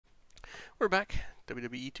We're back.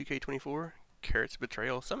 WWE 2K24, Carats of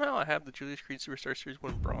Betrayal. Somehow I have the Julius Creed Superstar Series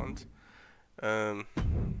 1 Bronze. Again,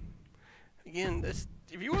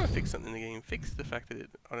 if you want to fix something in the game, fix the fact that it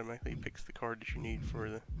automatically picks the card that you need for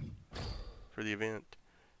the event.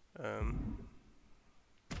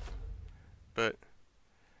 But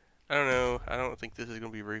I don't know. I don't think this is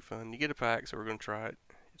going to be very fun. You get a pack, so we're going to try it.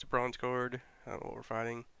 It's a bronze card. I don't know what we're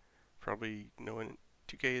fighting. Probably knowing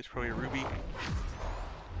 2K is probably a ruby.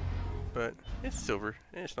 But it's silver.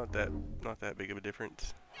 And it's not that big of a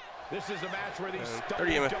difference. This is a match where these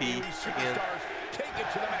 30 MFP again. Take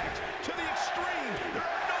it to the max, to the extreme. There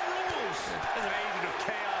are no rules. As an agent of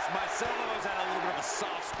chaos myself, I always had a little bit of a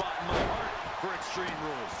soft spot in my heart for extreme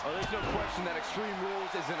rules. Oh, there's no question that extreme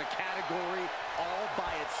rules is in a category all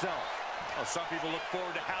by itself. Oh, some people look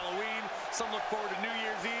forward to Halloween. Some look forward to New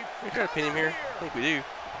Year's Eve. We try to pin him here. I think we do.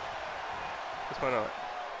 Guess why not?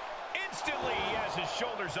 Instantly, he has his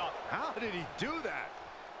shoulders up. How did he do that?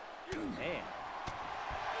 Man.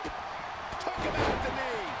 Took him out the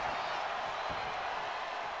knee.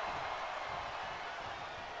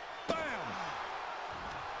 Bam.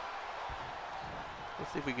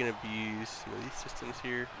 Let's see if we can abuse some of these systems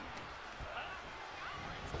here.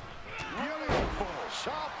 Beautiful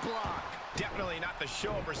shot block. Definitely not the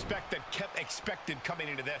show of respect that kept expected coming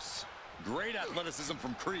into this. Great athleticism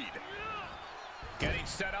from Creed. Getting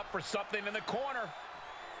set up for something in the corner.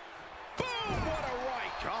 Boom! What a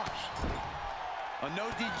right. Gosh. A no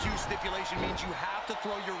DQ stipulation means you have to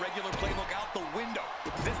throw your regular playbook out the window.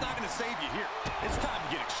 That's not going to save you here. It's time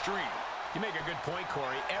to get extreme. You make a good point,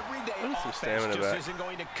 Corey. Everyday offense just isn't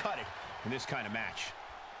going to cut it in this kind of match.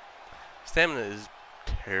 Stamina is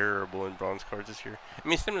terrible in bronze cards this year. I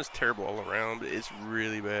mean, stamina is terrible all around, but it's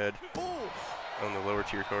really bad on the lower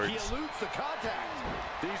tier cards. He eludes the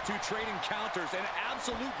contact. These two trading counters, an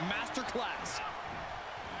absolute masterclass.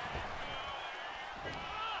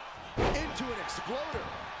 Into an exploder.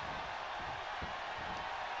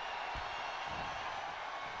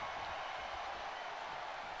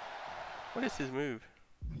 What is his move?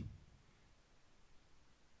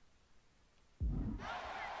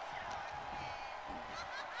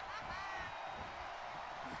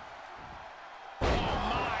 Oh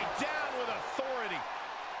my, down with authority.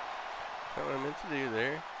 Not what I meant to do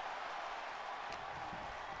there.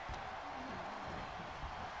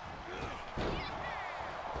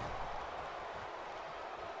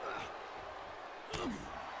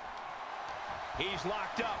 He's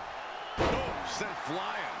locked up. Boom, sent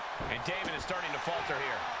flying. And Damon is starting to falter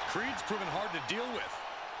here. Creed's proven hard to deal with.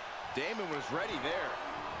 Damon was ready there.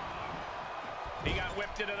 He got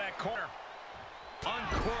whipped into that corner.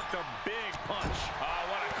 Uncorked a big punch. Oh,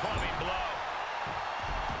 what a clubbing blow.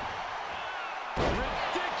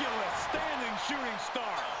 Ridiculous standing shooting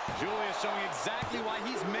star. Julius showing exactly why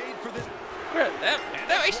he's made for this.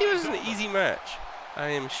 That actually was an easy match. I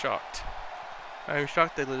am shocked. I am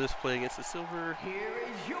shocked they let us play against the silver.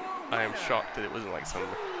 I am shocked that it wasn't like some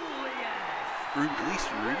at least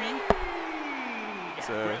ruby.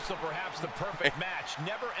 So Bristol, perhaps the perfect match.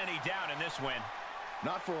 Never any doubt in this win.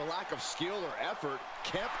 Not for a lack of skill or effort.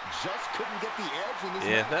 Kemp just couldn't get the edge in this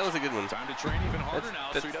yeah, match. that was a good one. Time to train even harder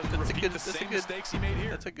now so he doesn't repeat the same mistakes he made here.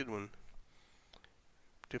 That's a good one.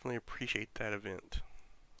 Definitely appreciate that event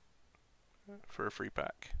for a free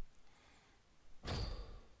pack.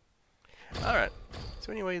 Alright,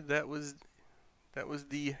 so anyway, that was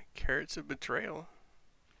the Carats of Betrayal.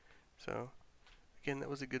 So, again, that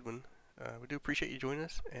was a good one. We do appreciate you joining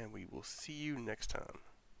us, and we will see you next time.